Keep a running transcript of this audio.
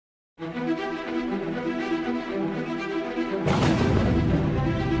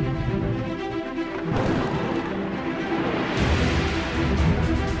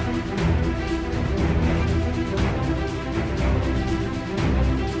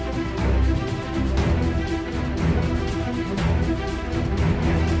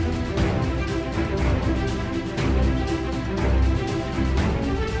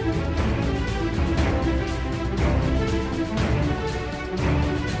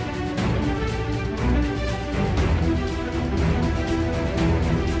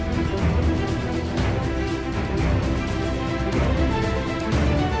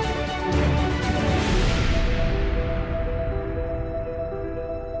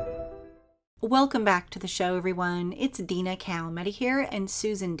Welcome back to the show, everyone. It's Dina Calameti here and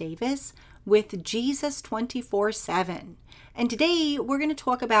Susan Davis with Jesus 24/7. And today we're going to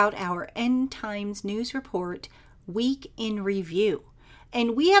talk about our End Times News Report Week in Review.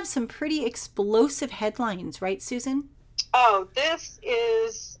 And we have some pretty explosive headlines, right, Susan? Oh, this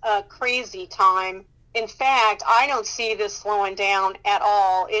is a crazy time. In fact, I don't see this slowing down at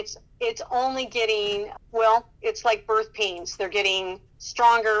all. It's only getting, well, it's like birth pains. They're getting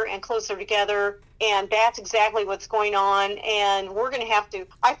stronger and closer together, and that's exactly what's going on. And we're going to have to,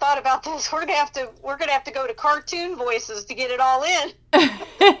 I thought about this, we're going to have to go to cartoon voices to get it all in.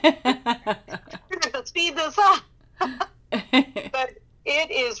 We're going to speed this up. But it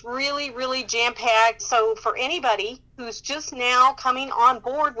is really, really jam-packed. So for anybody who's just now coming on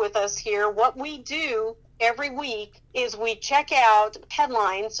board with us here, what we do every week is we check out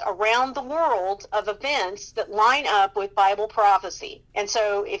headlines around the world of events that line up with Bible prophecy. And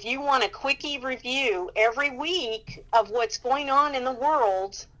so if you want a quickie review every week of what's going on in the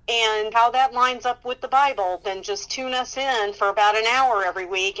world and how that lines up with the Bible, then just tune us in for about an hour every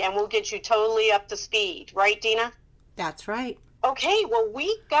week and we'll get you totally up to speed. Right, Dina? That's right. Okay, well,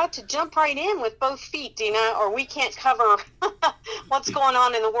 we got to jump right in with both feet, Dina, or we can't cover what's going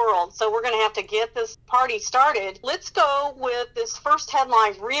on in the world. So we're going to have to get this party started. Let's go with this first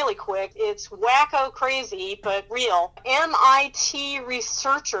headline really quick. It's wacko crazy, but real. MIT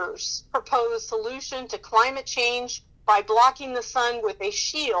researchers propose solution to climate change by blocking the sun with a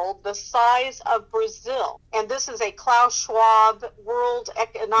shield the size of Brazil. And this is a Klaus Schwab World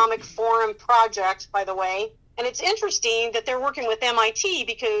Economic Forum project, by the way. And it's interesting that they're working with MIT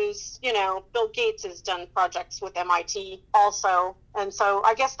because, you know, Bill Gates has done projects with MIT also. And so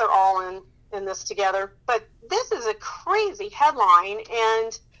I guess they're all in this together. But this is a crazy headline.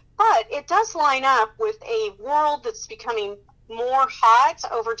 But it does line up with a world that's becoming more hot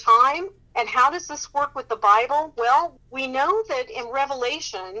over time. And how does this work with the Bible? Well, we know that in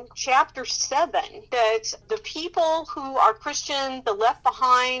Revelation chapter 7, that the people who are Christian, the left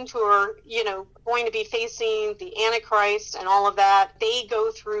behind, who are, you know, going to be facing the Antichrist and all of that, they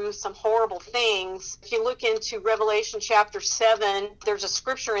go through some horrible things. If you look into Revelation chapter 7, there's a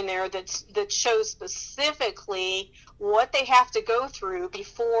scripture in there that shows specifically what they have to go through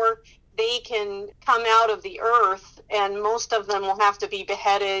before they can come out of the earth, and most of them will have to be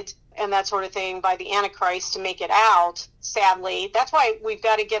beheaded and that sort of thing by the Antichrist to make it out, sadly. That's why we've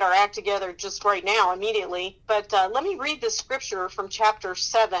got to get our act together just right now, immediately. But let me read the scripture from chapter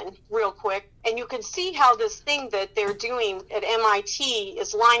 7 real quick, and you can see how this thing that they're doing at MIT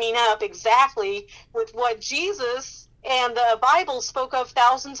is lining up exactly with what Jesus and the Bible spoke of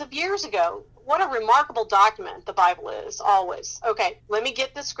thousands of years ago. What a remarkable document the Bible is, always. Okay, let me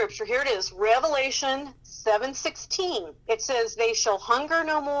get the scripture. Here it is, Revelation 7:16. It says, "They shall hunger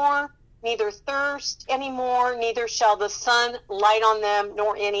no more, neither thirst any more, neither shall the sun light on them,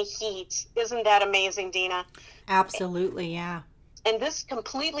 nor any heat." Isn't that amazing, Dina? Absolutely, yeah. And this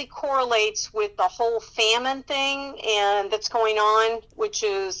completely correlates with the whole famine thing and that's going on, which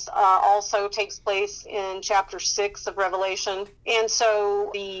is also takes place in chapter 6 of Revelation. And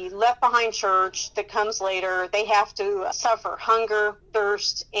so the left behind church that comes later, they have to suffer hunger,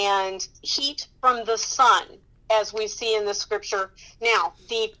 thirst, and heat from the sun, as we see in the scripture. Now,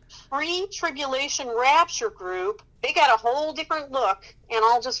 the pre-tribulation rapture group, they got a whole different look, and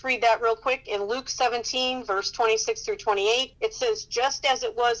I'll just read that real quick. In Luke 17, verse 26 through 28, it says, "Just as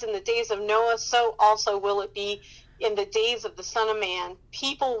it was in the days of Noah, so also will it be in the days of the Son of Man.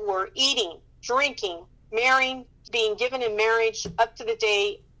 People were eating, drinking, marrying, being given in marriage up to the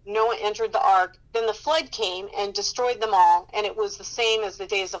day Noah entered the ark. Then the flood came and destroyed them all, and it was the same as the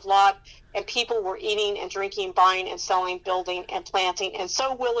days of Lot, and people were eating and drinking, buying and selling, building and planting, and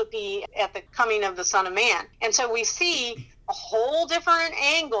so will it be at the coming of the Son of Man." And so we see a whole different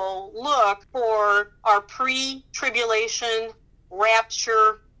angle look for our pre-tribulation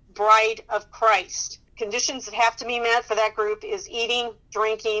rapture bride of Christ. Conditions that have to be met for that group is eating,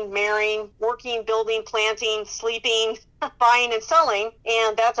 drinking, marrying, working, building, planting, sleeping, buying and selling.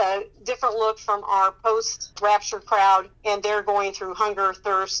 And that's a different look from our post-rapture crowd. And they're going through hunger,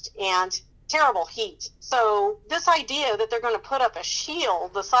 thirst, and terrible heat. So this idea that they're going to put up a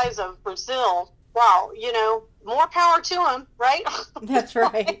shield the size of Brazil, wow, you know, more power to them, right? That's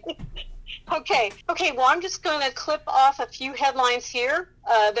right. Okay, well, I'm just going to clip off a few headlines here.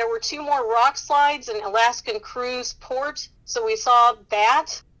 There were 2 more rock slides in Alaskan cruise port, so we saw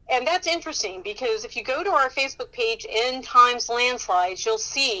that. And that's interesting because if you go to our Facebook page, End Times Landslides, you'll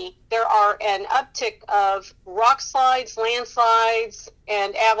see there are an uptick of rock slides, landslides,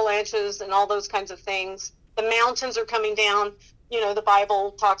 and avalanches and all those kinds of things. The mountains are coming down. the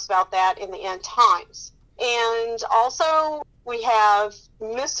Bible talks about that in the end times. And also, we have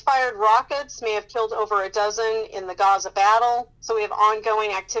misfired rockets may have killed over a dozen in the Gaza battle. So we have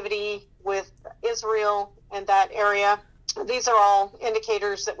ongoing activity with Israel and that area. These are all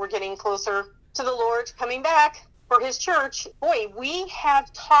indicators that we're getting closer to the Lord coming back for his church. Boy, we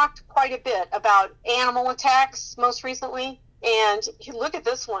have talked quite a bit about animal attacks most recently. And look at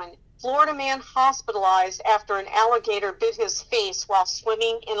this one. Florida man hospitalized after an alligator bit his face while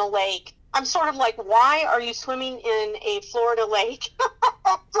swimming in a lake. I'm sort of like, why are you swimming in a Florida lake?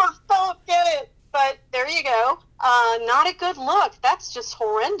 Just don't get it. But there you go. Not a good look. That's just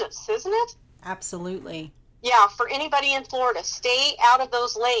horrendous, isn't it? Absolutely. Yeah, for anybody in Florida, stay out of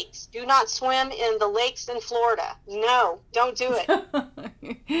those lakes. Do not swim in the lakes in Florida. No, don't do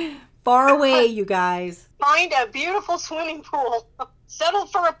it. Far away, you guys. Find a beautiful swimming pool. Settle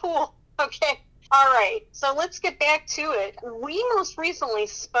for a pool. Okay. All right. So let's get back to it. We most recently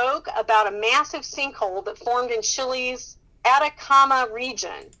spoke about a massive sinkhole that formed in Chile's Atacama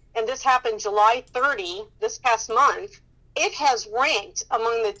region. And this happened July 30, this past month. It has ranked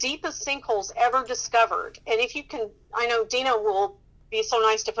among the deepest sinkholes ever discovered. And if you can, I know Dina will be so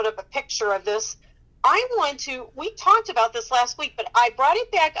nice to put up a picture of this. We talked about this last week, but I brought it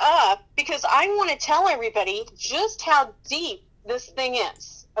back up because I want to tell everybody just how deep this thing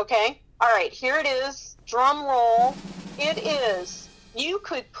is. Okay? All right, here it is. Drum roll. It is, you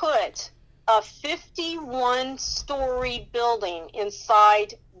could put a 51-story building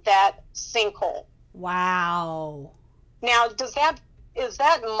inside that sinkhole. Wow. Now, is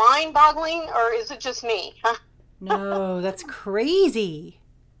that mind-boggling, or is it just me? Huh? No, that's crazy.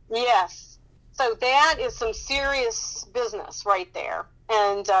 Yes. So that is some serious business right there.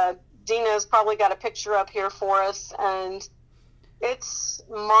 And Dina's probably got a picture up here for us, and it's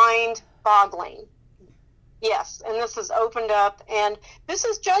mind-boggling. Yes, and this is opened up, and this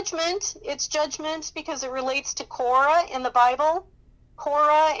is judgment. It's judgment because it relates to Korah in the Bible.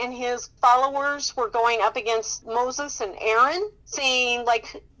 Korah and his followers were going up against Moses and Aaron, saying,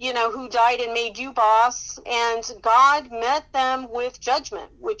 who died and made you boss? And God met them with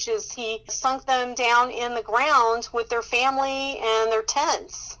judgment, which is he sunk them down in the ground with their family and their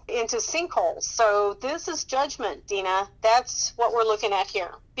tents into sinkholes. So this is judgment, Dina. That's what we're looking at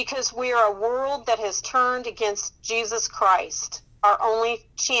here. Because we are a world that has turned against Jesus Christ, our only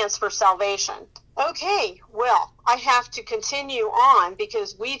chance for salvation. Okay, well, I have to continue on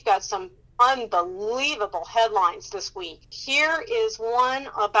because we've got some unbelievable headlines this week. Here is one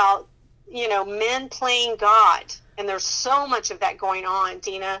about, men playing God. And there's so much of that going on,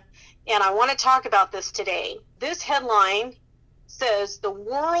 Dina. And I want to talk about this today. This headline says the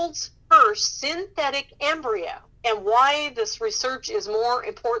world's first synthetic embryo and why this research is more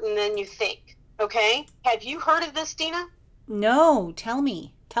important than you think. Okay? Have you heard of this, Dina? No, tell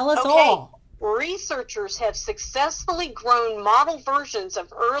me. Tell us all. Researchers have successfully grown model versions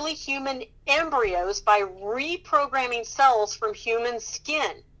of early human embryos by reprogramming cells from human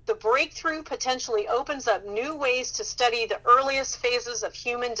skin. The breakthrough potentially opens up new ways to study the earliest phases of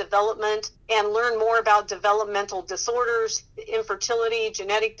human development and learn more about developmental disorders, infertility,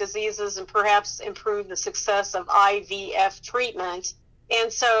 genetic diseases, and perhaps improve the success of IVF treatment.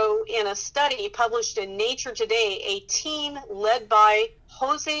 And so in a study published in Nature Today, a team led by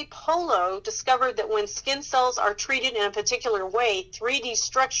Jose Polo discovered that when skin cells are treated in a particular way, 3D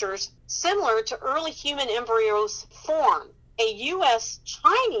structures similar to early human embryos form. A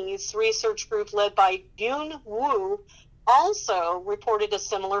U.S.-Chinese research group led by Yun Wu also reported a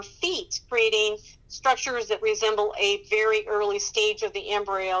similar feat, creating structures that resemble a very early stage of the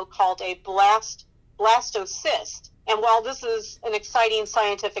embryo called a blastocyst. And while this is an exciting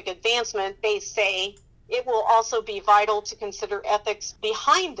scientific advancement, they say it will also be vital to consider ethics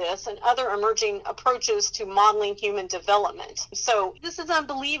behind this and other emerging approaches to modeling human development. So this is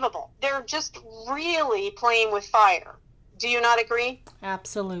unbelievable. They're just really playing with fire. Do you not agree?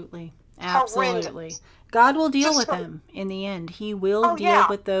 Absolutely. Absolutely. Horrendous. God will deal with them in the end. He will deal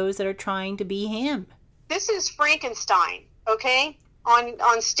with those that are trying to be him. This is Frankenstein, okay? On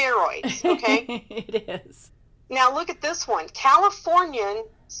steroids, okay? It is. Now look at this one. Californian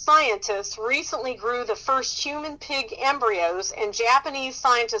scientists recently grew the first human pig embryos, and Japanese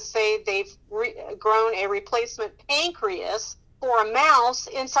scientists say they've grown a replacement pancreas for a mouse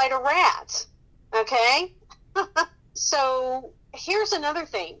inside a rat. Okay? So here's another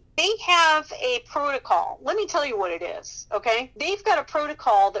thing. They have a protocol. Let me tell you what it is, okay? They've got a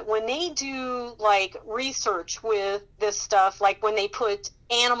protocol that when they do like research with this stuff, like when they put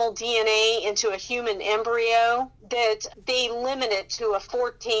animal DNA into a human embryo, that they limit it to a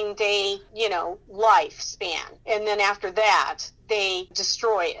 14-day, lifespan. And then after that, they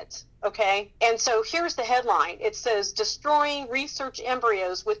destroy it. Okay. And so here's the headline. It says, destroying research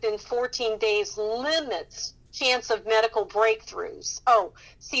embryos within 14 days limits chance of medical breakthroughs. Oh,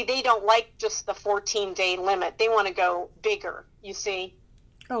 see, they don't like just the 14-day limit. They want to go bigger, you see.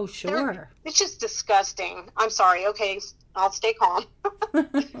 Oh, sure. It's just disgusting. I'm sorry. Okay, I'll stay calm.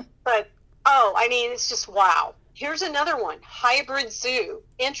 But, it's just wow. Here's another one. Hybrid zoo,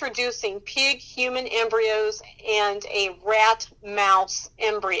 introducing pig-human embryos and a rat-mouse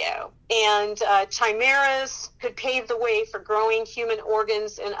embryo. And chimeras could pave the way for growing human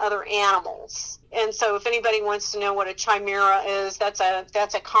organs in other animals. And so if anybody wants to know what a chimera is, that's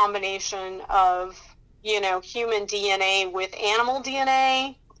a combination of, human DNA with animal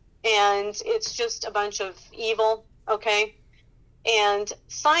DNA. And it's just a bunch of evil, okay? And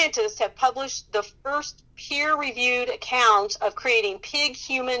scientists have published the first peer-reviewed account of creating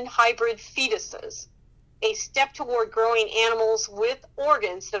pig-human hybrid fetuses, a step toward growing animals with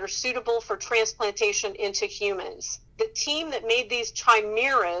organs that are suitable for transplantation into humans. The team that made these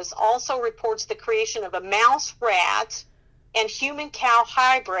chimeras also reports the creation of a mouse rat and human cow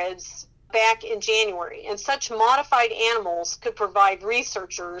hybrids back in January. And such modified animals could provide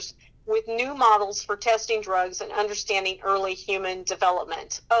researchers with new models for testing drugs and understanding early human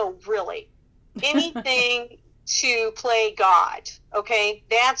development. Oh, really? Anything to play God, okay?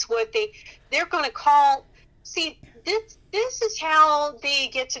 That's what they're going to call. See, this is how they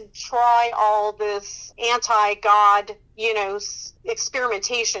get to try all this anti-God,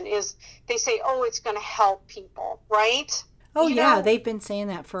 experimentation. Is they say, oh, it's going to help people, right? Oh, yeah, they've been saying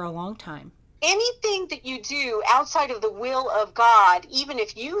that for a long time. Anything that you do outside of the will of God, even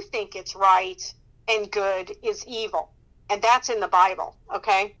if you think it's right and good, is evil. And that's in the Bible,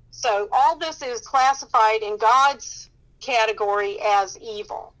 okay? So all this is classified in God's category as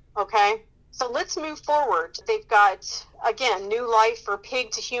evil, okay? So let's move forward. They've got, again, new life for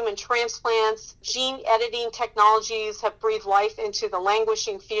pig to human transplants. Gene editing technologies have breathed life into the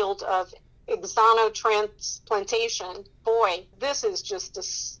languishing field of xenotransplantation. Boy, this is just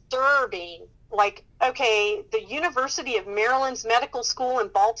disturbing. Like, okay, the University of Maryland's medical school in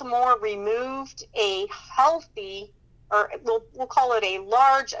Baltimore removed a healthy, or we'll call it a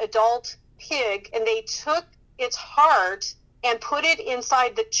large adult pig, and they took its heart and put it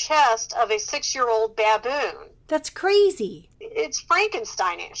inside the chest of a 6-year-old baboon. That's crazy. It's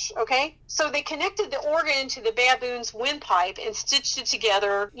Frankensteinish, okay? So they connected the organ to the baboon's windpipe and stitched it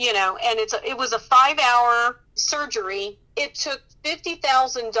together, and it was a 5-hour surgery. It took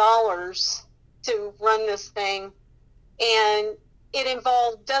 $50,000 to run this thing, and it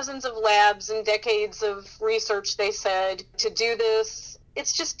involved dozens of labs and decades of research, they said, to do this.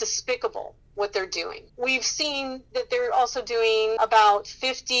 It's just despicable what they're doing. We've seen that they're also doing about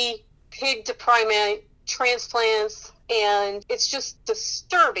 50 pig to primate transplants, and it's just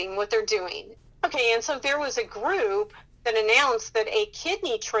disturbing what they're doing. Okay, and so there was a group that announced that a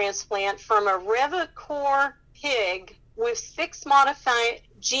kidney transplant from a Revicor pig with 6 modified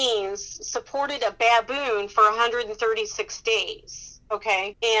genes supported a baboon for 136 days.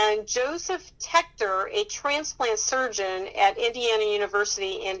 Okay, and Joseph Tector, a transplant surgeon at Indiana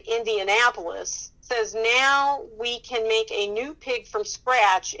University in Indianapolis, says now we can make a new pig from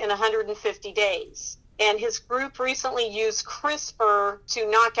scratch in 150 days. And his group recently used CRISPR to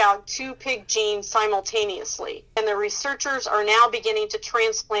knock out 2 pig genes simultaneously. And the researchers are now beginning to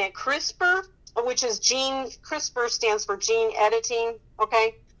transplant CRISPR, which is CRISPR stands for gene editing,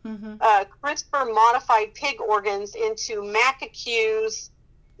 okay? Mm-hmm. CRISPR modified pig organs into macaques,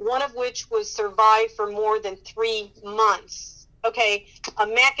 one of which was survived for more than 3 months. Okay, a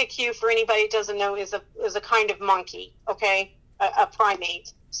macaque, for anybody who doesn't know, is a kind of monkey, okay, a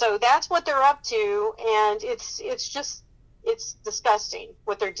primate. So that's what they're up to, and it's disgusting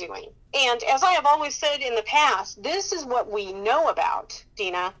what they're doing. And as I have always said in the past, this is what we know about,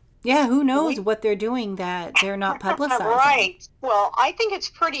 Dina. Yeah, who knows what they're doing that they're not publicizing. Right. Well, I think it's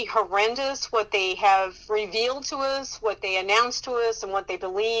pretty horrendous what they have revealed to us, what they announced to us, and what they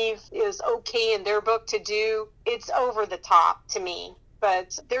believe is okay in their book to do. It's over the top to me.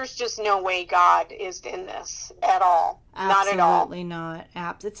 But there's just no way God is in this at all. Absolutely not at all. Absolutely not.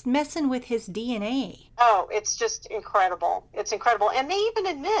 It's messing with his DNA. Oh, it's just incredible. It's incredible. And they even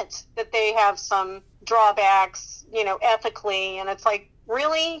admit that they have some drawbacks, ethically. And it's like,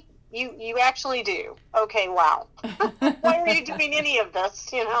 really? You actually do. Okay, wow. Why are you doing any of this,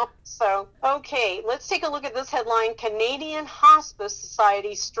 So, okay, let's take a look at this headline. Canadian Hospice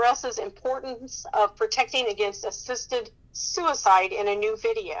Society stresses importance of protecting against assisted suicide in a new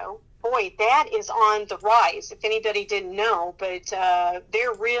video. Boy, that is on the rise, if anybody didn't know, but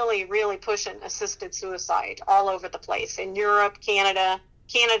they're really, really pushing assisted suicide all over the place. In Europe,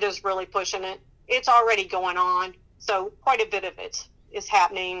 Canada's really pushing it. It's already going on, so quite a bit of it is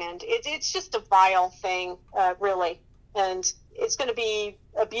happening, and it's just a vile thing, really. And it's going to be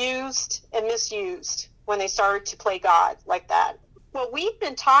abused and misused when they start to play God like that. Well, we've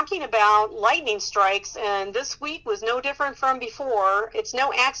been talking about lightning strikes, and this week was no different from before. It's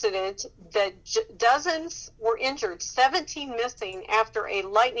no accident that dozens were injured, 17 missing after a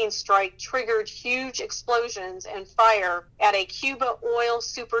lightning strike triggered huge explosions and fire at a Cuba oil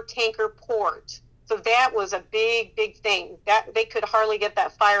supertanker port. So that was a big, big thing. That they could hardly get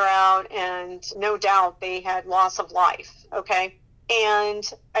that fire out, and no doubt they had loss of life, okay? And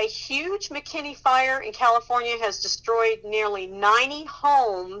a huge McKinney fire in California has destroyed nearly 90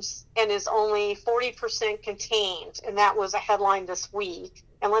 homes and is only 40% contained. And that was a headline this week.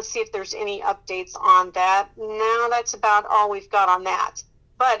 And let's see if there's any updates on that. No, that's about all we've got on that.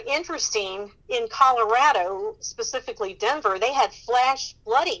 But interesting, in Colorado, specifically Denver, they had flash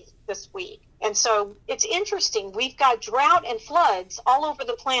flooding this week. And so it's interesting. We've got drought and floods all over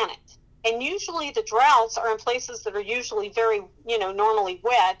the planet. And usually the droughts are in places that are usually very, normally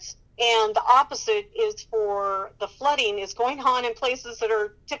wet. And the opposite is for the flooding is going on in places that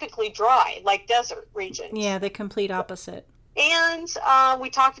are typically dry, like desert regions. Yeah, the complete opposite. And we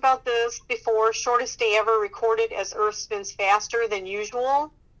talked about this before, shortest day ever recorded as Earth spins faster than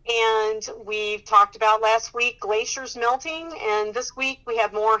usual. And we've talked about last week glaciers melting. And this week we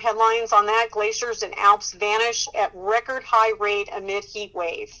have more headlines on that. Glaciers and Alps vanish at record high rate amid heat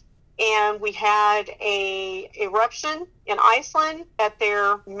wave. And we had a eruption in Iceland at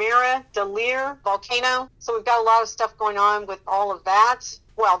their Mera Delir volcano. So we've got a lot of stuff going on with all of that.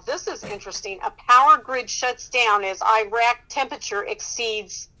 Well, this is interesting. A power grid shuts down as Iraq temperature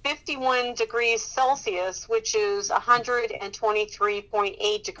exceeds 51 degrees Celsius, which is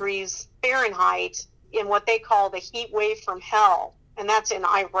 123.8 degrees Fahrenheit in what they call the heat wave from hell. And that's in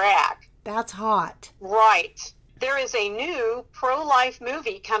Iraq. That's hot. Right. There is a new pro-life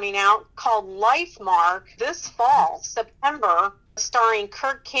movie coming out called Life Mark this fall, September, starring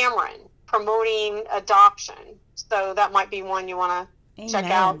Kirk Cameron, promoting adoption. So that might be one you want to check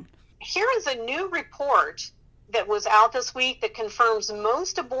out. Here is a new report that was out this week that confirms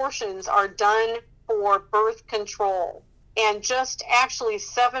most abortions are done for birth control, and just actually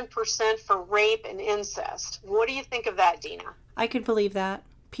 7% for rape and incest. What do you think of that, Dina? I could believe that.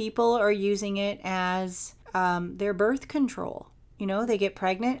 People are using it as their birth control. They get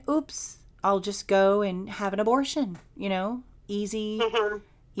pregnant. Oops, I'll just go and have an abortion. Easy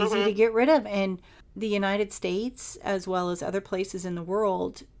to get rid of. And the United States, as well as other places in the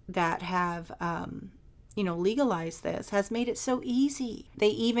world that have, legalized this, has made it so easy. They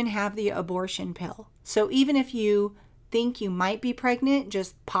even have the abortion pill. So even if you think you might be pregnant,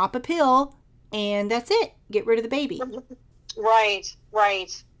 just pop a pill and that's it. Get rid of the baby. Right.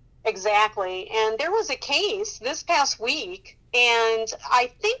 Exactly. And there was a case this past week, and I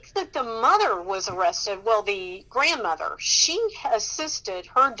think that the mother was arrested. Well, the grandmother, she assisted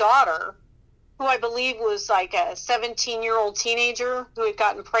her daughter, who I believe was like a 17-year-old teenager who had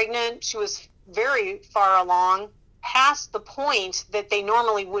gotten pregnant. She was very far along, past the point that they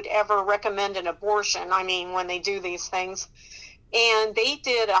normally would ever recommend an abortion. I mean, when they do these things. And they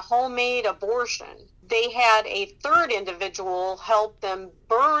did a homemade abortion. They had a third individual help them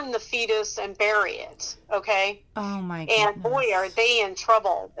burn the fetus and bury it, okay? Oh, my goodness. And boy, are they in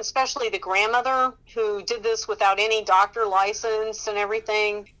trouble, especially the grandmother who did this without any doctor license and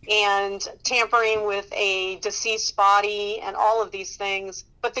everything, and tampering with a deceased body and all of these things.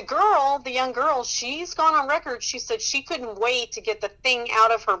 But the young girl, she's gone on record. She said she couldn't wait to get the thing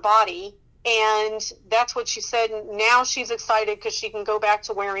out of her body. And that's what she said. Now she's excited because she can go back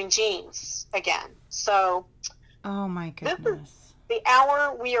to wearing jeans again. So, oh my goodness. This is the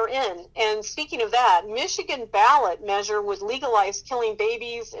hour we are in. And speaking of that, Michigan ballot measure would legalize killing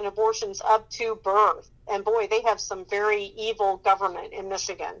babies and abortions up to birth. And boy, they have some very evil government in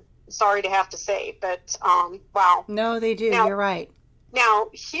Michigan. Sorry to have to say, but wow. No, they do. You're right.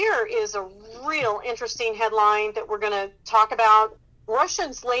 Now, here is a real interesting headline that we're going to talk about.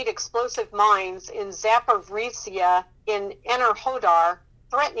 Russians laid explosive mines in Zaporizhzhia in Enerhodar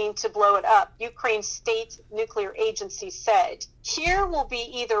threatening to blow it up, Ukraine's state nuclear agency said. Here will be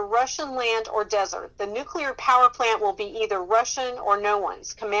either Russian land or desert. The nuclear power plant will be either Russian or no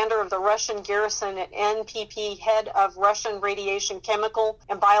one's. Commander of the Russian garrison at NPP, head of Russian Radiation, Chemical,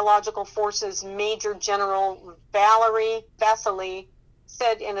 and Biological Forces, Major General Valery Vasily,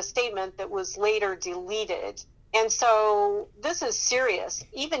 said in a statement that was later deleted. And so this is serious.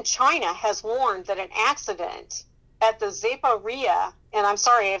 Even China has warned that an accident at the Zaporizhzhia, and I'm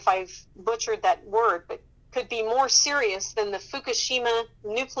sorry if I've butchered that word, but could be more serious than the Fukushima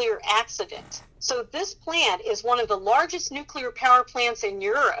nuclear accident. So this plant is one of the largest nuclear power plants in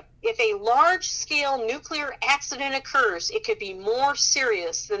Europe. If a large-scale nuclear accident occurs, it could be more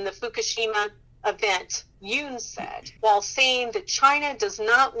serious than the Fukushima event, Yoon said, while saying that China does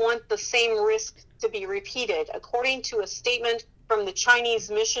not want the same risk to be repeated, according to a statement from the Chinese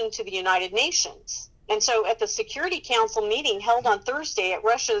mission to the United Nations. And so at the Security Council meeting held on Thursday at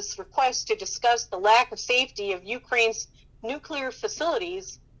Russia's request to discuss the lack of safety of Ukraine's nuclear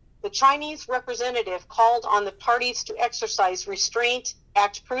facilities, the Chinese representative called on the parties to exercise restraint,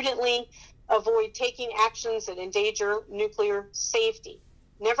 act prudently, avoid taking actions that endanger nuclear safety.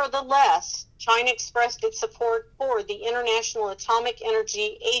 Nevertheless, China expressed its support for the International Atomic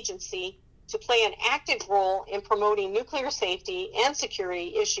Energy Agency to play an active role in promoting nuclear safety and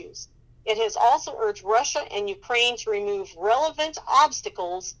security issues. It has also urged Russia and Ukraine to remove relevant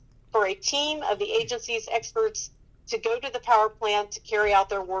obstacles for a team of the agency's experts to go to the power plant to carry out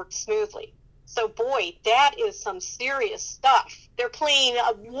their work smoothly. So, boy, that is some serious stuff. They're playing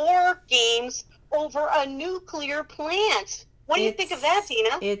war games over a nuclear plant. What do you think of that,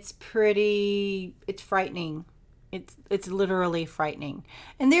 Dina? It's frightening. It's literally frightening.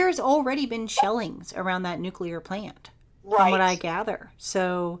 And there's already been shellings around that nuclear plant, from what I gather.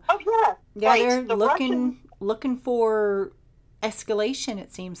 So, they're looking for escalation,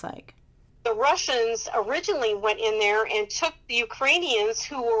 it seems like. The Russians originally went in there and took the Ukrainians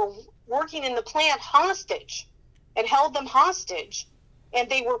who were working in the plant hostage and held them hostage. And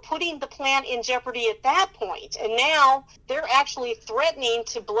they were putting the plant in jeopardy at that point. And now they're actually threatening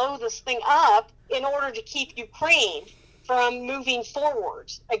to blow this thing up in order to keep Ukraine from moving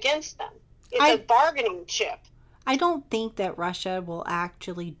forward against them. It's a bargaining chip. I don't think that Russia will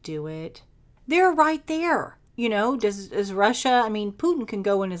actually do it. They're right there. You know, does Russia, I mean, Putin can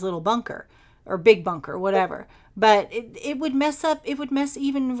go in his little bunker or big bunker, whatever. But it would mess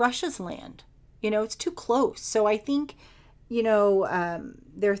even Russia's land. You know, it's too close. So I think, you know,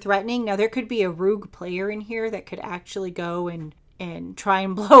 they're threatening. Now, there could be a rogue player in here that could actually go and try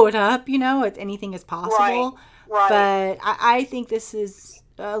and blow it up. You know, anything is possible. Right. But I think this is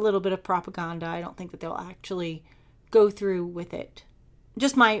a little bit of propaganda. I don't think that they'll actually go through with it.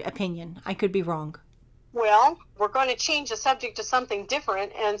 Just my opinion. I could be wrong. Well, we're going to change the subject to something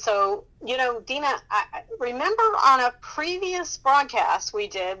different. And so, you know, Dina, I remember on a previous broadcast we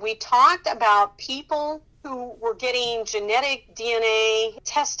talked about people who were getting genetic DNA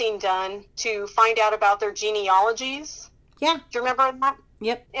testing done to find out about their genealogies. Yeah. Do you remember that?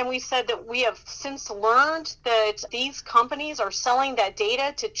 Yep. And we said that we have since learned that these companies are selling that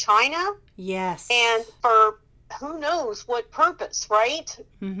data to China. Yes. And for who knows what purpose, right?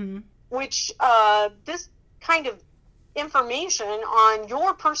 Mm-hmm. Which this kind of information on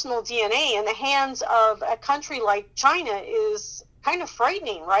your personal DNA in the hands of a country like China is kind of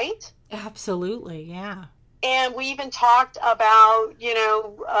frightening, right? Absolutely, yeah. And we even talked about, you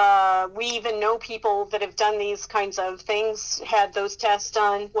know, we even know people that have done these kinds of things, had those tests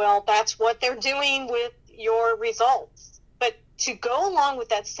done. Well, that's what they're doing with your results. But to go along with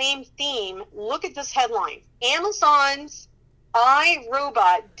that same theme, look at this headline. Amazon's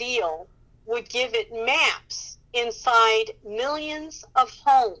iRobot deal would give it maps inside millions of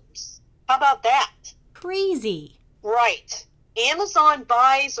homes. How about that? Crazy. Right. Amazon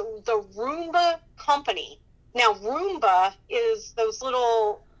buys the Roomba company. Now, Roomba is those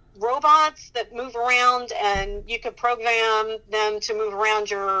little robots that move around, and you can program them to move around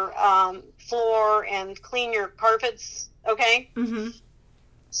your floor and clean your carpets, okay? Mm-hmm.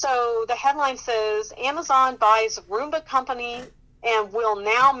 So the headline says, Amazon buys Roomba company and will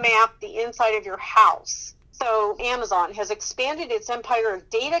now map the inside of your house. So Amazon has expanded its empire of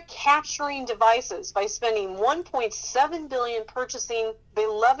data capturing devices by spending $1.7 billion purchasing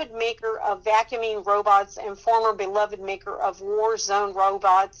beloved maker of vacuuming robots and former beloved maker of war zone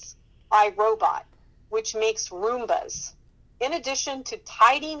robots, iRobot, which makes Roombas. In addition to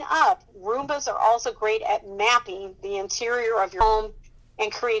tidying up, Roombas are also great at mapping the interior of your home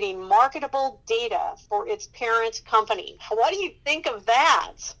and creating marketable data for its parent company. What do you think of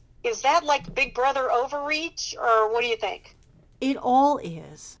that? Is that like Big Brother overreach, or what do you think? It all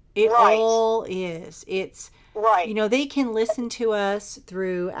is. It Right. all is. It's, Right. they can listen to us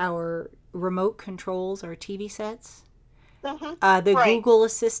through our remote controls, our TV sets, the Right. Google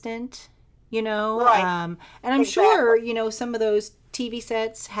Assistant, Right. and I'm sure, some of those TV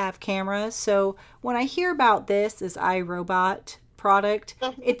sets have cameras. So when I hear about this iRobot product,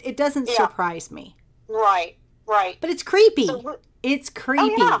 it doesn't Yeah. surprise me. Right. Right. But it's creepy. So, It's oh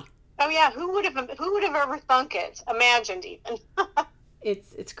creepy. yeah. Oh yeah. Who would have ever thunk it? Imagined even.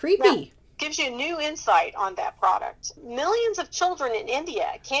 It's creepy. Gives you a new insight on that product. Millions of children in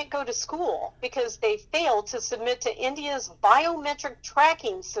India can't go to school because they failed to submit to India's biometric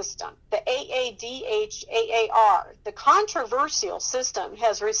tracking system, the AADH-AAR. The controversial system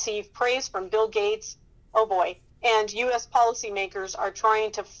has received praise from Bill Gates, oh boy, and U.S. policymakers are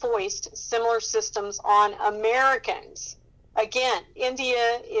trying to foist similar systems on Americans. Again,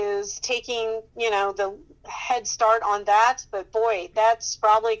 India is taking, the head start on that, but boy, that's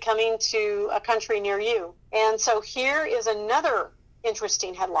probably coming to a country near you. And so here is another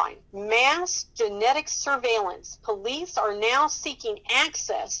interesting headline. Mass genetic surveillance. Police are now seeking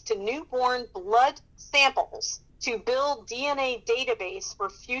access to newborn blood samples to build DNA database for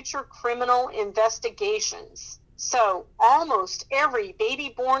future criminal investigations. So almost every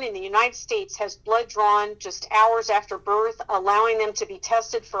baby born in the United States has blood drawn just hours after birth, allowing them to be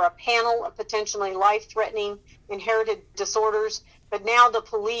tested for a panel of potentially life-threatening inherited disorders. But now the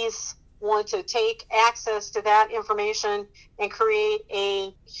police want to take access to that information and create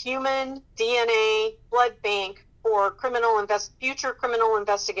a human DNA blood bank for future criminal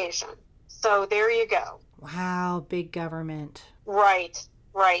investigation. So there you go. Wow, big government. Right.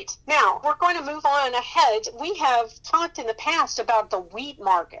 Right. Now, we're going to move on ahead. We have talked in the past about the wheat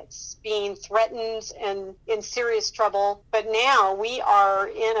markets being threatened and in serious trouble, but now we are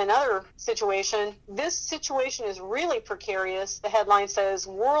in another situation. This situation is really precarious. The headline says,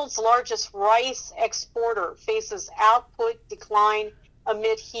 world's largest rice exporter faces output decline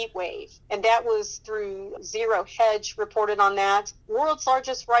amid heat wave. And that was through Zero Hedge reported on that. World's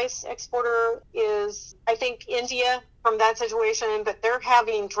largest rice exporter is, I think, India from that situation, but they're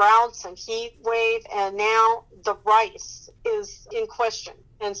having droughts and heat wave, and now the rice is in question.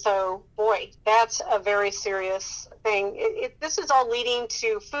 And so, boy, that's a very serious thing. This is all leading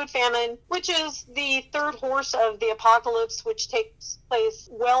to food famine, which is the third horse of the apocalypse, which takes place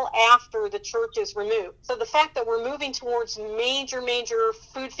well after the church is removed. So the fact that we're moving towards major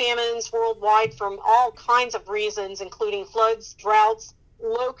food famines worldwide from all kinds of reasons, including floods, droughts,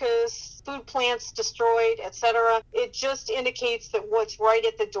 locusts, food plants destroyed, etc. It just indicates that what's right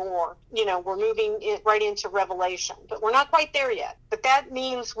at the door. We're moving right into Revelation, but we're not quite there yet. But that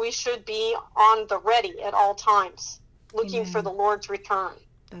means we should be on the ready at all times, looking for the Lord's return.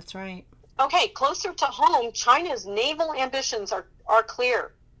 That's right. Okay, closer to home, China's naval ambitions are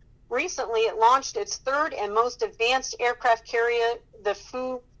clear. Recently, it launched its third and most advanced aircraft carrier, the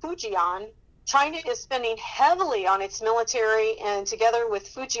Fujian. China is spending heavily on its military, and together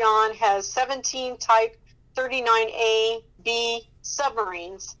with Fujian has 17 Type 39A/B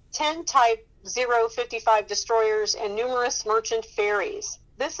submarines, 10 Type 055 destroyers, and numerous merchant ferries.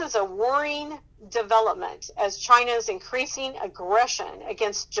 This is a worrying development as China's increasing aggression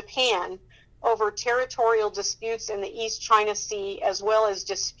against Japan over territorial disputes in the East China Sea, as well as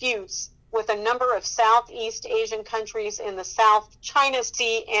disputes with a number of Southeast Asian countries in the South China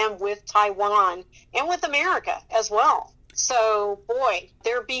Sea and with Taiwan and with America as well. So, boy,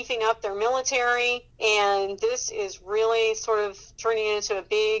 they're beefing up their military, and this is really sort of turning into a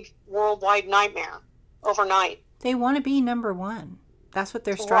big worldwide nightmare overnight. They want to be number one. That's what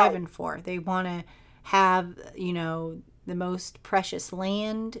they're striving for. They want to have, the most precious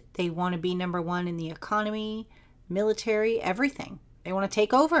land. They want to be number one in the economy, military, everything. They want to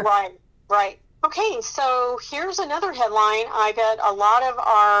take over. Right. Okay, so here's another headline I bet a lot of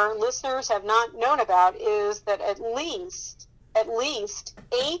our listeners have not known about, is that at least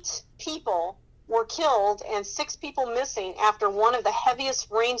 8 people were killed and 6 people missing after one of the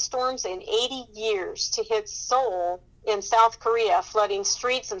heaviest rainstorms in 80 years to hit Seoul in South Korea, flooding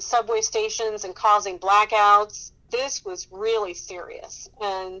streets and subway stations and causing blackouts. This was really serious,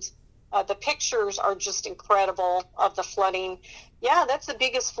 and the pictures are just incredible of the flooding. Yeah, that's the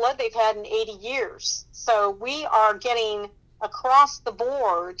biggest flood they've had in 80 years. So we are getting across the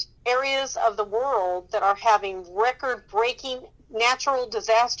board areas of the world that are having record-breaking natural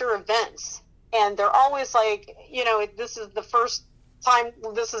disaster events. And they're always like, this is the first time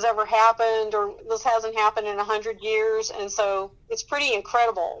this has ever happened, or this hasn't happened in 100 years. And so it's pretty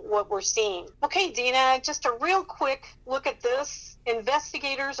incredible what we're seeing. Okay, Dina, just a real quick look at this.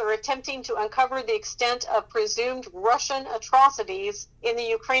 Investigators are attempting to uncover the extent of presumed Russian atrocities in the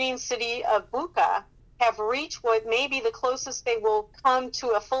Ukrainian city of Bucha, have reached what may be the closest they will come to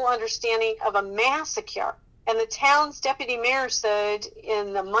a full understanding of a massacre. And the town's deputy mayor said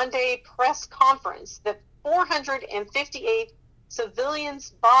in the Monday press conference that 458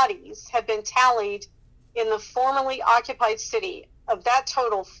 civilians' bodies have been tallied in the formerly occupied city. Of that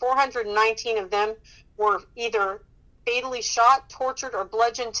total, 419 of them were either fatally shot, tortured, or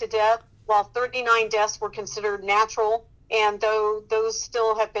bludgeoned to death, while 39 deaths were considered natural. And though those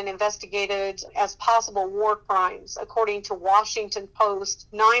still have been investigated as possible war crimes, according to Washington Post,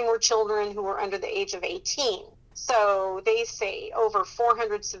 9 were children who were under the age of 18. So they say over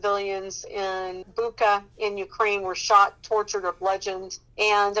 400 civilians in Bucha in Ukraine were shot, tortured, or bludgeoned.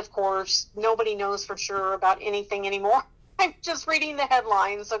 And of course, nobody knows for sure about anything anymore. I'm just reading the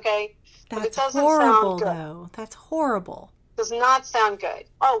headlines, okay? That's it doesn't horrible, sound good. though. That's horrible. Does not sound good.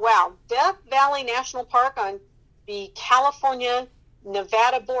 Oh, wow. Death Valley National Park on the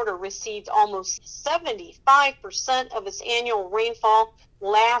California-Nevada border received almost 75% of its annual rainfall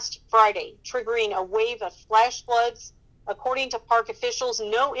last Friday, triggering a wave of flash floods. According to park officials,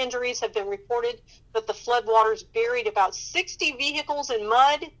 no injuries have been reported, but the floodwaters buried about 60 vehicles in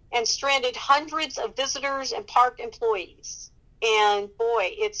mud and stranded hundreds of visitors and park employees. And boy,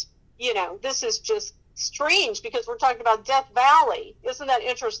 it's, this is just strange because we're talking about Death Valley. Isn't that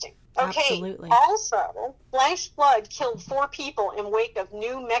interesting? Okay. Absolutely. Also, flash flood killed 4 people in wake of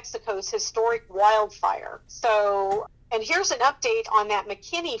New Mexico's historic wildfire. So, and here's an update on that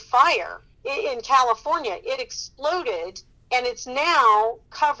McKinney fire in California. It exploded, and it's now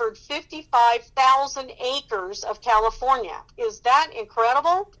covered 55,000 acres of California. Is that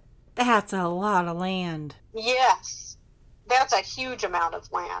incredible? That's a lot of land. Yes. That's a huge amount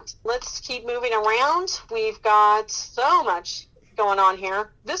of land. Let's keep moving around. We've got so much going on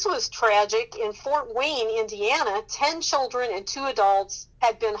here. This was tragic. In Fort Wayne, Indiana, 10 children and 2 adults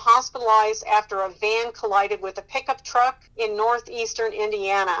had been hospitalized after a van collided with a pickup truck in northeastern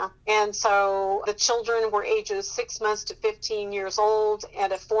Indiana. And so the children were ages 6 months to 15 years old,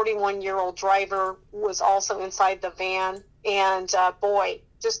 and a 41-year-old driver was also inside the van. And boy,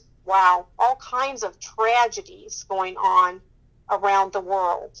 just wow, all kinds of tragedies going on around the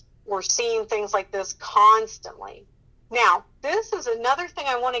world. We're seeing things like this constantly. Now, this is another thing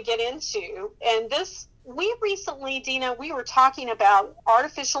I want to get into, and this, we recently, Dina, we were talking about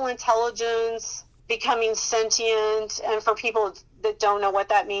artificial intelligence becoming sentient, and for people that don't know what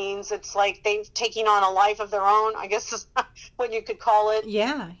that means, it's like they've taken on a life of their own, I guess is what you could call it.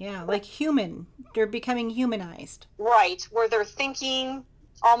 Yeah, like human. They're becoming humanized. Right, where they're thinking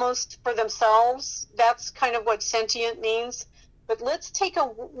almost for themselves. That's kind of what sentient means. But let's take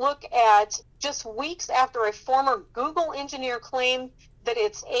a look at just weeks after a former Google engineer claimed that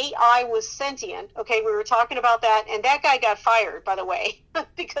its AI was sentient. Okay, we were talking about that, and that guy got fired, by the way,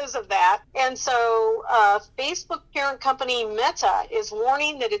 because of that. And so Facebook parent company Meta is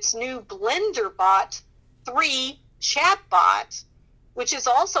warning that its new BlenderBot 3 chatbot, which is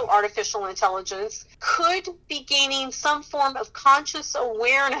also artificial intelligence, could be gaining some form of conscious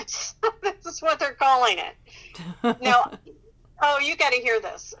awareness. This is what they're calling it. Now, oh, you got to hear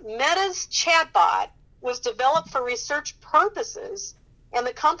this. Meta's chatbot was developed for research purposes, and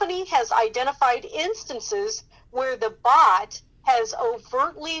the company has identified instances where the bot has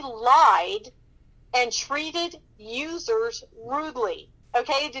overtly lied and treated users rudely.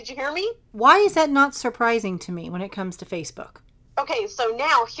 Okay, did you hear me? Why is that not surprising to me when it comes to Facebook? Okay, so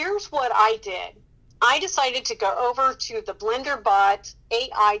now here's what I did. I decided to go over to the BlenderBot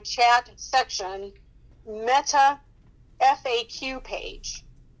AI chat section, Meta FAQ page,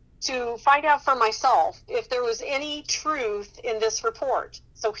 to find out for myself if there was any truth in this report.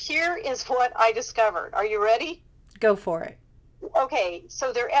 So here is what I discovered. Are you ready? Go for it. Okay,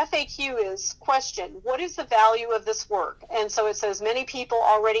 so their FAQ is, question, what is the value of this work? And so it says many people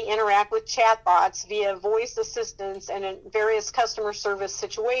already interact with chatbots via voice assistants and in various customer service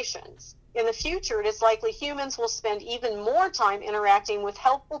situations. In the future, it is likely humans will spend even more time interacting with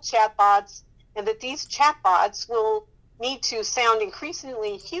helpful chatbots, and that these chatbots will need to sound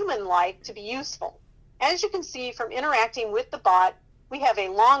increasingly human-like to be useful. As you can see from interacting with the bot, we have a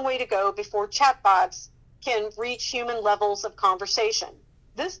long way to go before chatbots can reach human levels of conversation.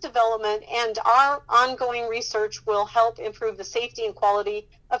 This development and our ongoing research will help improve the safety and quality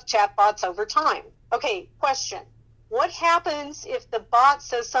of chatbots over time. Okay, question. What happens if the bot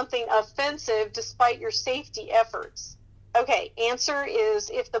says something offensive despite your safety efforts? Okay, answer is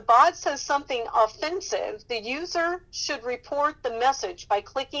if the bot says something offensive, the user should report the message by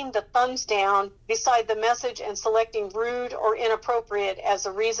clicking the thumbs down beside the message and selecting rude or inappropriate as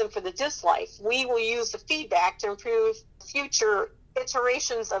a reason for the dislike. We will use the feedback to improve future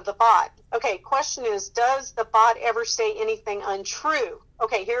iterations of the bot. Okay, question is, does the bot ever say anything untrue?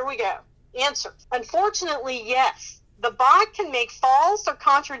 Okay, here we go. Answer. Unfortunately, yes. The bot can make false or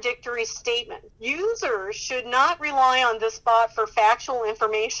contradictory statements. Users should not rely on this bot for factual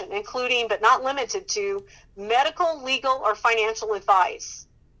information, including but not limited to medical, legal, or financial advice.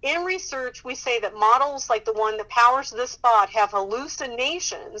 In research, we say that models like the one that powers this bot have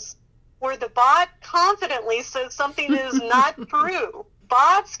hallucinations where the bot confidently says something that is not true.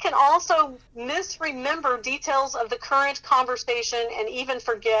 Bots can also misremember details of the current conversation and even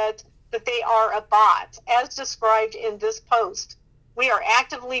forget that they are a bot, as described in this post. We are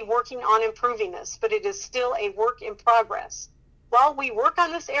actively working on improving this, but it is still a work in progress. While we work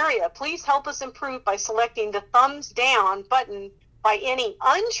on this area, please help us improve by selecting the thumbs down button by any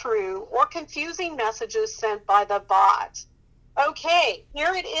untrue or confusing messages sent by the bot. Okay,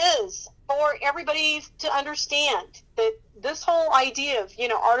 here it is for everybody to understand that this whole idea of,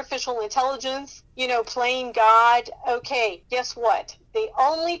 artificial intelligence, playing God. Okay, guess what? The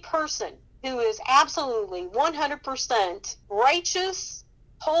only person who is absolutely 100% righteous,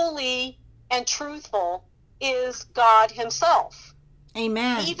 holy, and truthful is God himself.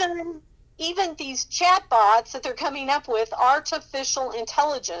 Amen. Even these chatbots that they're coming up with, artificial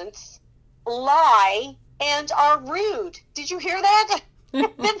intelligence, lie and are rude. Did you hear that?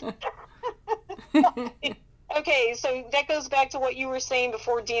 Okay, so that goes back to what you were saying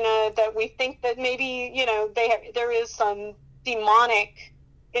before, Dina, that we think that maybe, there is some demonic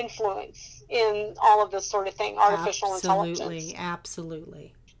influence in all of this sort of thing, artificial intelligence.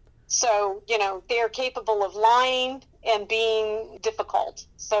 Absolutely. So, they're capable of lying and being difficult.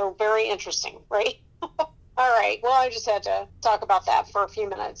 So very interesting, right? All right. Well, I just had to talk about that for a few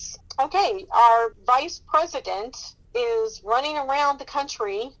minutes. Okay. Our vice president is running around the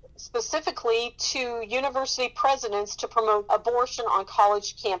country, specifically to university presidents, to promote abortion on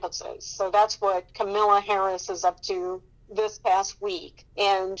college campuses. So that's what Kamala Harris is up to this past week.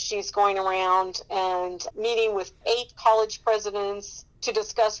 And she's going around and meeting with 8 college presidents to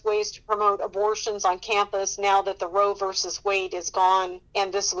discuss ways to promote abortions on campus now that the Roe versus Wade is gone.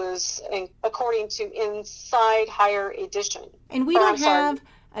 And this was according to Inside Higher Edition. And we don't have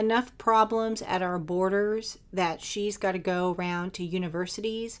enough problems at our borders that she's got to go around to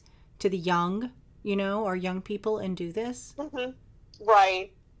universities, to the young, our young people, and do this. Mm-hmm.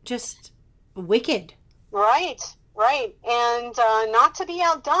 Right. Just wicked. Right. And not to be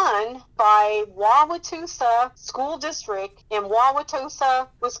outdone by Wauwatosa School District in Wauwatosa,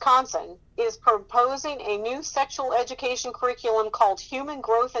 Wisconsin, is proposing a new sexual education curriculum called Human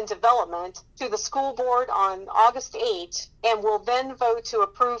Growth and Development to the school board on August 8th, and will then vote to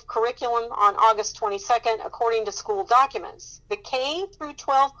approve curriculum on August 22nd, according to school documents. The K through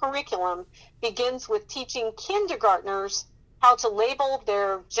 12 curriculum begins with teaching kindergartners how to label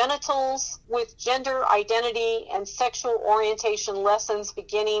their genitals with gender identity and sexual orientation lessons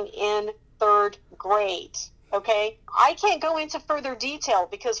beginning in 3rd grade. Okay? I can't go into further detail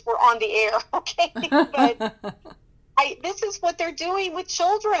because we're on the air, okay? But this is what they're doing with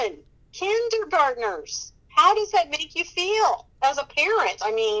children, kindergartners. How does that make you feel as a parent?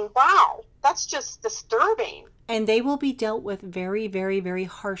 I mean, wow, that's just disturbing. And they will be dealt with very, very, very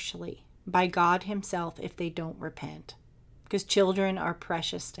harshly by God himself if they don't repent. Because children are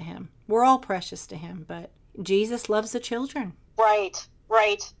precious to him. We're all precious to him, but Jesus loves the children. Right.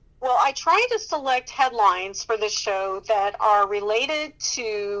 Well, I try to select headlines for this show that are related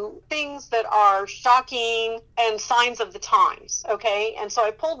to things that are shocking and signs of the times, okay? And so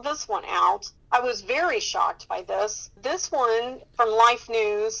I pulled this one out. I was very shocked by this. This one from Life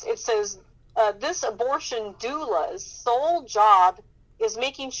News, it says, this abortion doula's sole job is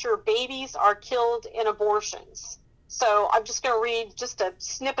making sure babies are killed in abortions. So I'm just going to read just a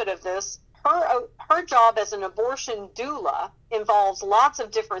snippet of this. Her job as an abortion doula involves lots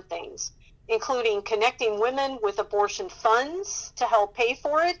of different things, including connecting women with abortion funds to help pay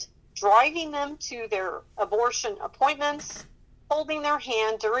for it, driving them to their abortion appointments, holding their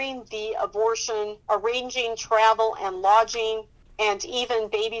hand during the abortion, arranging travel and lodging, and even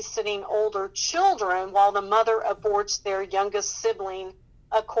babysitting older children while the mother aborts their youngest sibling,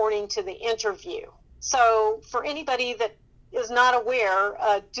 according to the interview. So for anybody that is not aware,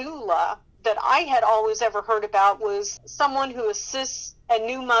 a doula that I had always ever heard about was someone who assists a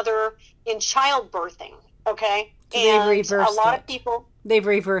new mother in childbirthing, okay? So and they've reversed a lot of people... They've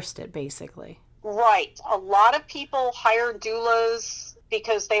reversed it, basically. Right. A lot of people hire doulas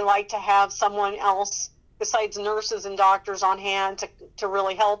because they like to have someone else besides nurses and doctors on hand to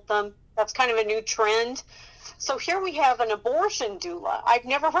really help them. That's kind of a new trend. So here we have an abortion doula. I've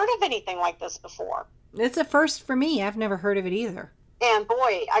never heard of anything like this before. It's a first for me. I've never heard of it either. And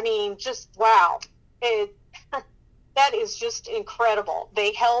boy, I mean, just wow. That is just incredible.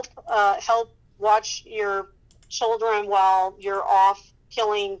 They help watch your children while you're off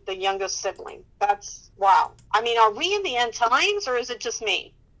killing the youngest sibling. That's wow. I mean, are we in the end times or is it just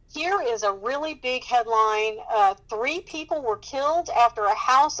me? Here is a really big headline. 3 people were killed after a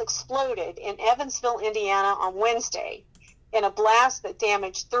house exploded in Evansville, Indiana on Wednesday in a blast that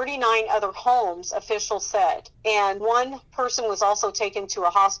damaged 39 other homes, officials said. And 1 person was also taken to a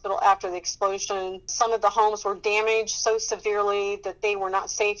hospital after the explosion. Some of the homes were damaged so severely that they were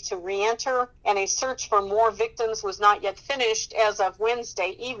not safe to re-enter, and a search for more victims was not yet finished as of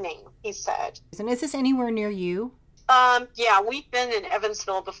Wednesday evening, he said. And is this anywhere near you? Yeah, we've been in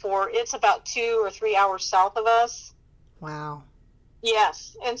Evansville before. It's about 2 or 3 hours south of us. Wow.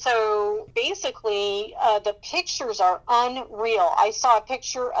 Yes. And so basically, the pictures are unreal. I saw a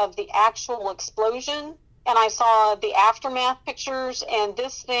picture of the actual explosion, and I saw the aftermath pictures, and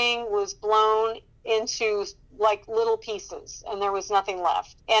this thing was blown into like little pieces, and there was nothing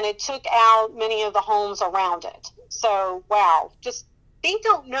left. And it took out many of the homes around it. So, wow, just they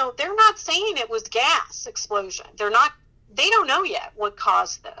don't know. They're not saying it was gas explosion. They don't know yet what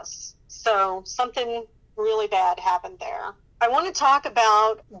caused this. So something really bad happened there. I want to talk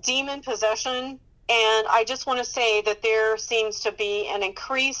about demon possession, and I just want to say that there seems to be an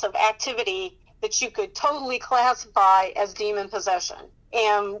increase of activity that you could totally classify as demon possession.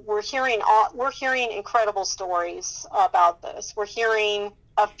 And we're hearing incredible stories about this. We're hearing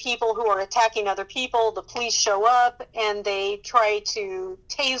of people who are attacking other people. The police show up and they try to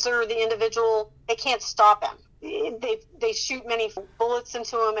taser the individual. They can't stop him. They shoot many bullets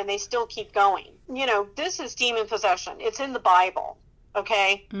into him and they still keep going. You know, this is demon possession. It's in the Bible,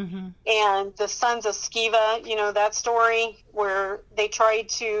 okay? Mm-hmm. And the sons of Sceva, you know, that story where they tried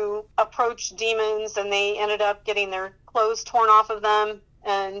to approach demons and they ended up getting their clothes torn off of them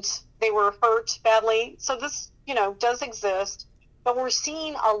and they were hurt badly. So this, you know, does exist, but we're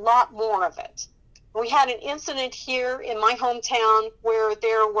seeing a lot more of it. We had an incident here in my hometown where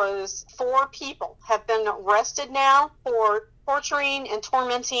there was 4 people have been arrested now for torturing and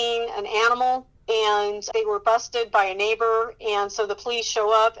tormenting an animal, and they were busted by a neighbor, and so the police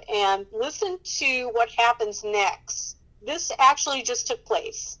show up, and listen to what happens next. This actually just took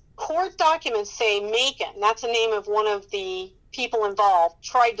place. Court documents say Macon, that's the name of one of the people involved,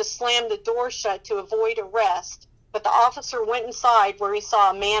 tried to slam the door shut to avoid arrest, but the officer went inside where he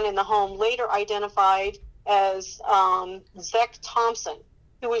saw a man in the home, later identified as Zach Thompson,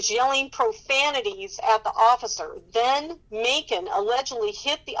 who was yelling profanities at the officer. Then Macon allegedly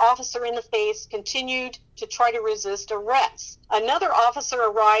hit the officer in the face, continued to try to resist arrest. Another officer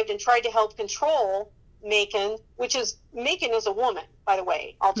arrived and tried to help control Macon, Macon is a woman, by the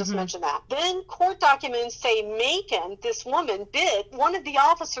way. I'll just mention that. Then court documents say Macon, this woman, bit one of the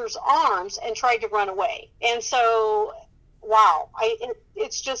officer's arms and tried to run away. And so, wow,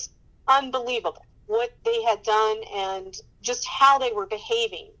 it's just unbelievable what they had done and just how they were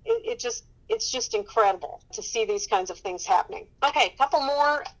behaving. It's just incredible to see these kinds of things happening. Okay, a couple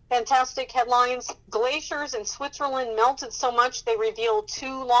more fantastic headlines. Glaciers in Switzerland melted so much they revealed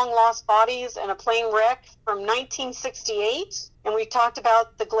 2 long-lost bodies in a plane wreck from 1968. And we talked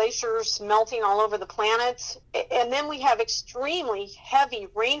about the glaciers melting all over the planet. And then we have extremely heavy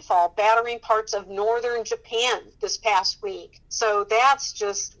rainfall battering parts of northern Japan this past week. So that's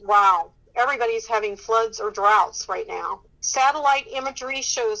just, wow. Everybody's having floods or droughts right now. Satellite imagery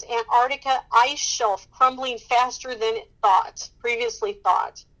shows Antarctica ice shelf crumbling faster than it previously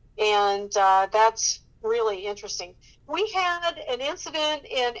thought. And that's really interesting. We had an incident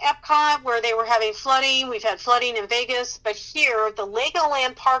in Epcot where they were having flooding. We've had flooding in Vegas. But here, the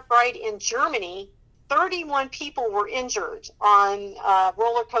Legoland Park ride in Germany, 31 people were injured on a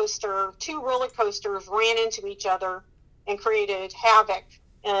roller coaster. 2 roller coasters ran into each other and created havoc.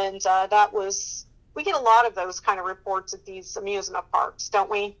 And we get a lot of those kind of reports at these amusement parks, don't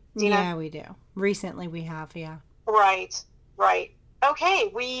we, Dina? Yeah, we do. Recently we have, yeah. Right.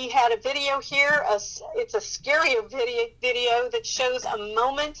 Okay, we had a video here. It's a scary video that shows a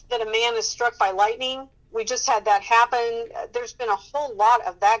moment that a man is struck by lightning. We just had that happen. There's been a whole lot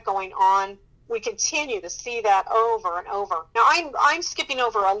of that going on. We continue to see that over and over. Now, I'm skipping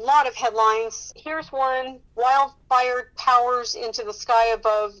over a lot of headlines. Here's one. Wildfire towers into the sky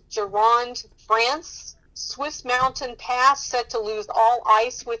above Gironde, France. Swiss mountain pass set to lose all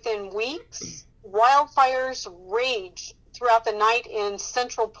ice within weeks. wildfires rage throughout the night in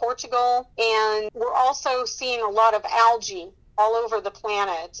central Portugal, and we're also seeing a lot of algae all over the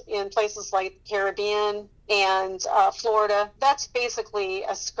planet in places like the Caribbean and Florida. That's basically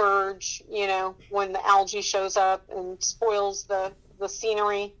a scourge, when the algae shows up and spoils the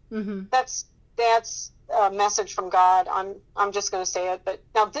scenery. Mm-hmm. That's a message from God. I'm just going to say it. But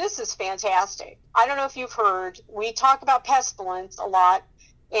now this is fantastic. I don't know if you've heard, we talk about pestilence a lot.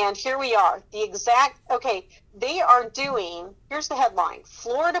 And here we are, they are doing, here's the headline: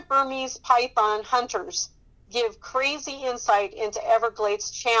 Florida Burmese python hunters give crazy insight into Everglades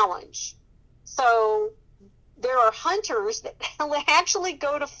challenge. So there are hunters that actually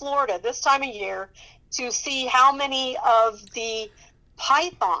go to Florida this time of year to see how many of the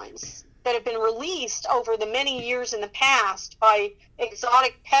pythons that have been released over the many years in the past by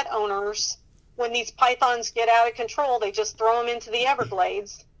exotic pet owners. When these pythons get out of control, they just throw them into the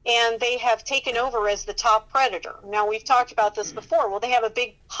Everglades, and they have taken over as the top predator. Now, we've talked about this before. Well, they have a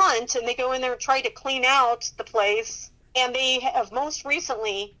big hunt, and they go in there and try to clean out the place, and they have most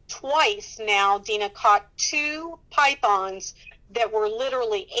recently, twice now, Dina, caught 2 pythons that were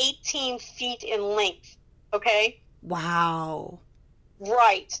literally 18 feet in length, okay? Wow.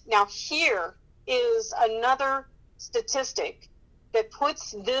 Right. Now, here is another statistic that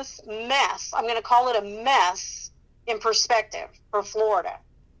puts this mess, I'm going to call it a mess, in perspective for Florida.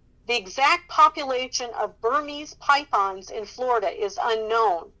 The exact population of Burmese pythons in Florida is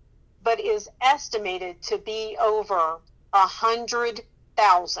unknown, but is estimated to be over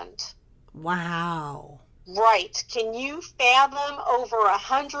 100,000. Wow. Right. Can you fathom over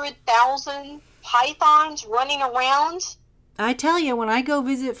 100,000 pythons running around? I tell you, when I go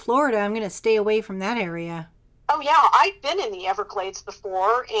visit Florida, I'm going to stay away from that area. Oh, yeah. I've been in the Everglades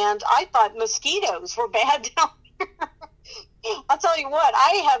before, and I thought mosquitoes were bad down there. I'll tell you what,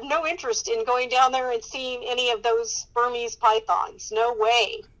 I have no interest in going down there and seeing any of those Burmese pythons. No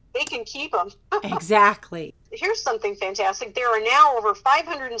way. They can keep them. Exactly. Here's something fantastic. There are now over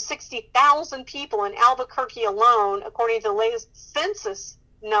 560,000 people in Albuquerque alone, according to the latest census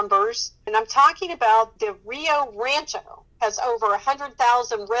numbers. And I'm talking about the Rio Rancho has over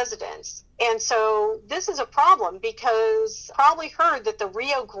 100,000 residents. And so this is a problem because you probably heard that the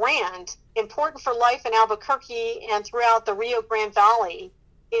Rio Grande, important for life in Albuquerque and throughout the Rio Grande Valley,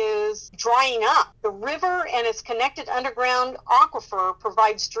 is drying up. The river and its connected underground aquifer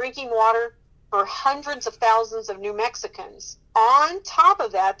provides drinking water for hundreds of thousands of New Mexicans. On top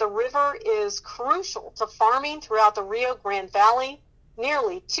of that, the river is crucial to farming throughout the Rio Grande Valley,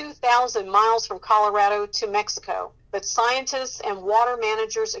 nearly 2,000 miles from Colorado to Mexico. But scientists and water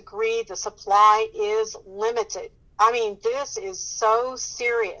managers agree the supply is limited. I mean, this is so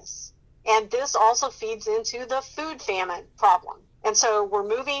serious. And this also feeds into the food famine problem. And so we're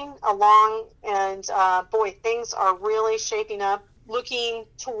moving along, and things are really shaping up, looking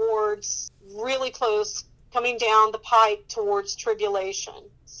towards really close, coming down the pike towards tribulation.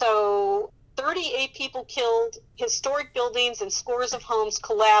 So 38 people killed, historic buildings and scores of homes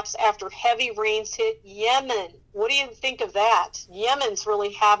collapsed after heavy rains hit Yemen. What do you think of that? Yemen's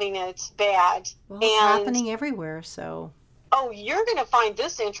really having it bad. Well, it's happening everywhere, so. Oh, you're going to find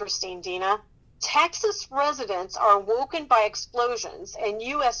this interesting, Dina. Texas residents are woken by explosions and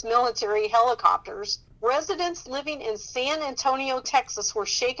U.S. military helicopters. Residents living in San Antonio, Texas were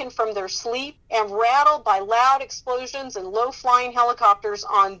shaken from their sleep and rattled by loud explosions and low-flying helicopters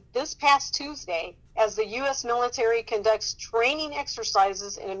on this past Tuesday as the U.S. military conducts training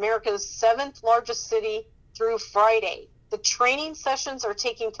exercises in America's 7th largest city through Friday. The training sessions are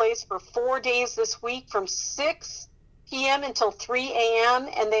taking place for 4 days this week from 6 p.m. until 3 a.m.,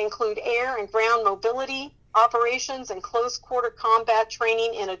 and they include air and ground mobility, operations, and close-quarter combat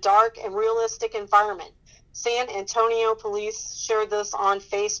training in a dark and realistic environment. San Antonio police shared this on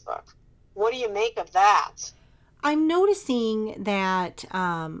Facebook. What do you make of that? I'm noticing that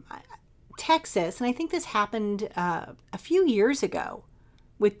Texas, and I think this happened a few years ago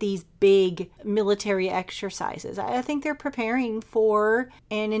with these big military exercises. I think they're preparing for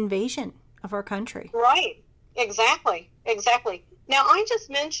an invasion of our country. Right. Exactly. Now, I just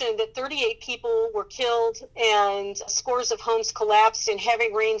mentioned that 38 people were killed and scores of homes collapsed in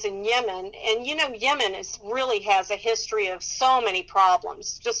heavy rains in Yemen. And, Yemen really has a history of so many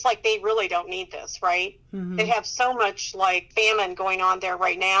problems, just like they really don't need this, right? Mm-hmm. They have so much, famine going on there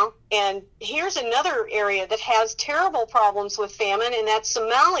right now. And here's another area that has terrible problems with famine, and that's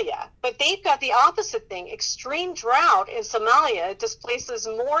Somalia. But they've got the opposite thing. Extreme drought in Somalia displaces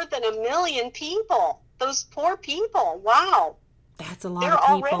more than 1 million people. Those poor people. Wow. That's a lot They're of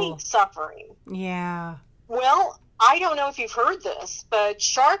people. They're already suffering. Yeah. Well, I don't know if you've heard this, but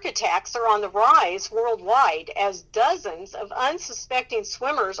shark attacks are on the rise worldwide as dozens of unsuspecting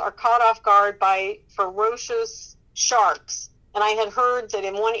swimmers are caught off guard by ferocious sharks. And I had heard that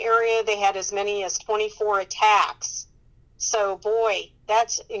in one area they had as many as 24 attacks. So, boy,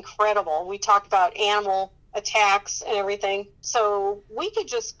 that's incredible. We talked about animal attacks and everything. So we could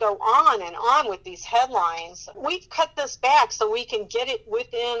just go on and on with these headlines. We've cut this back so we can get it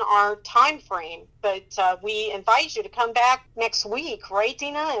within our time frame. But we invite you to come back next week, right,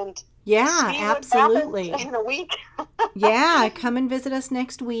 Dina? And yeah, absolutely. in a week. Yeah, come and visit us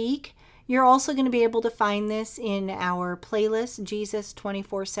next week. You're also going to be able to find this in our playlist, Jesus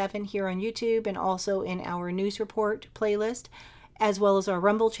 24/7, here on YouTube, and also in our news report playlist, as well as our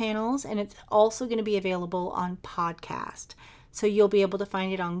Rumble channels. And it's also going to be available on podcast. So you'll be able to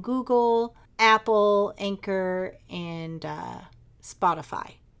find it on Google, Apple, Anchor, and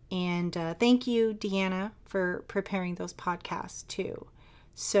Spotify. And thank you, Deanna, for preparing those podcasts too.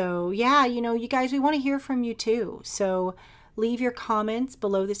 So yeah, you guys, we want to hear from you too. So leave your comments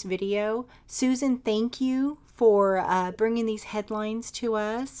below this video. Susan, thank you for bringing these headlines to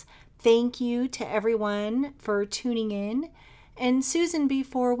us. Thank you to everyone for tuning in. And Susan,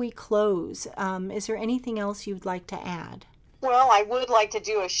 before we close, is there anything else you'd like to add? Well, I would like to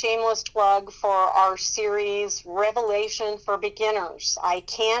do a shameless plug for our series, Revelation for Beginners. I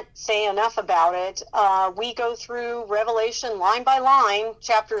can't say enough about it. We go through Revelation line by line,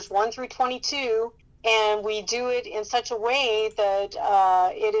 chapters 1 through 22, and we do it in such a way that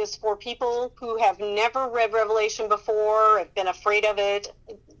it is for people who have never read Revelation before, have been afraid of it.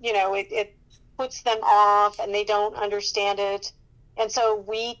 It puts them off and they don't understand it. And so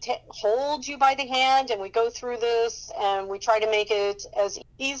we hold you by the hand and we go through this and we try to make it as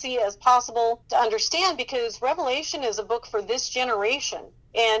easy as possible to understand, because Revelation is a book for this generation.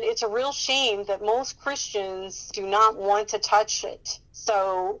 And it's a real shame that most Christians do not want to touch it.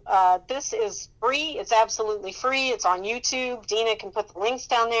 So this is free. It's absolutely free. It's on YouTube. Dina can put the links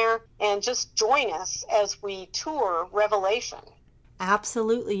down there, and just join us as we tour Revelation.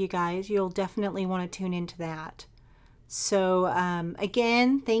 Absolutely, you guys. You'll definitely want to tune into that. So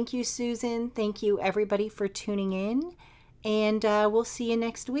again, thank you, Susan. Thank you, everybody, for tuning in. And we'll see you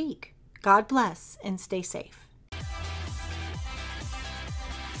next week. God bless and stay safe.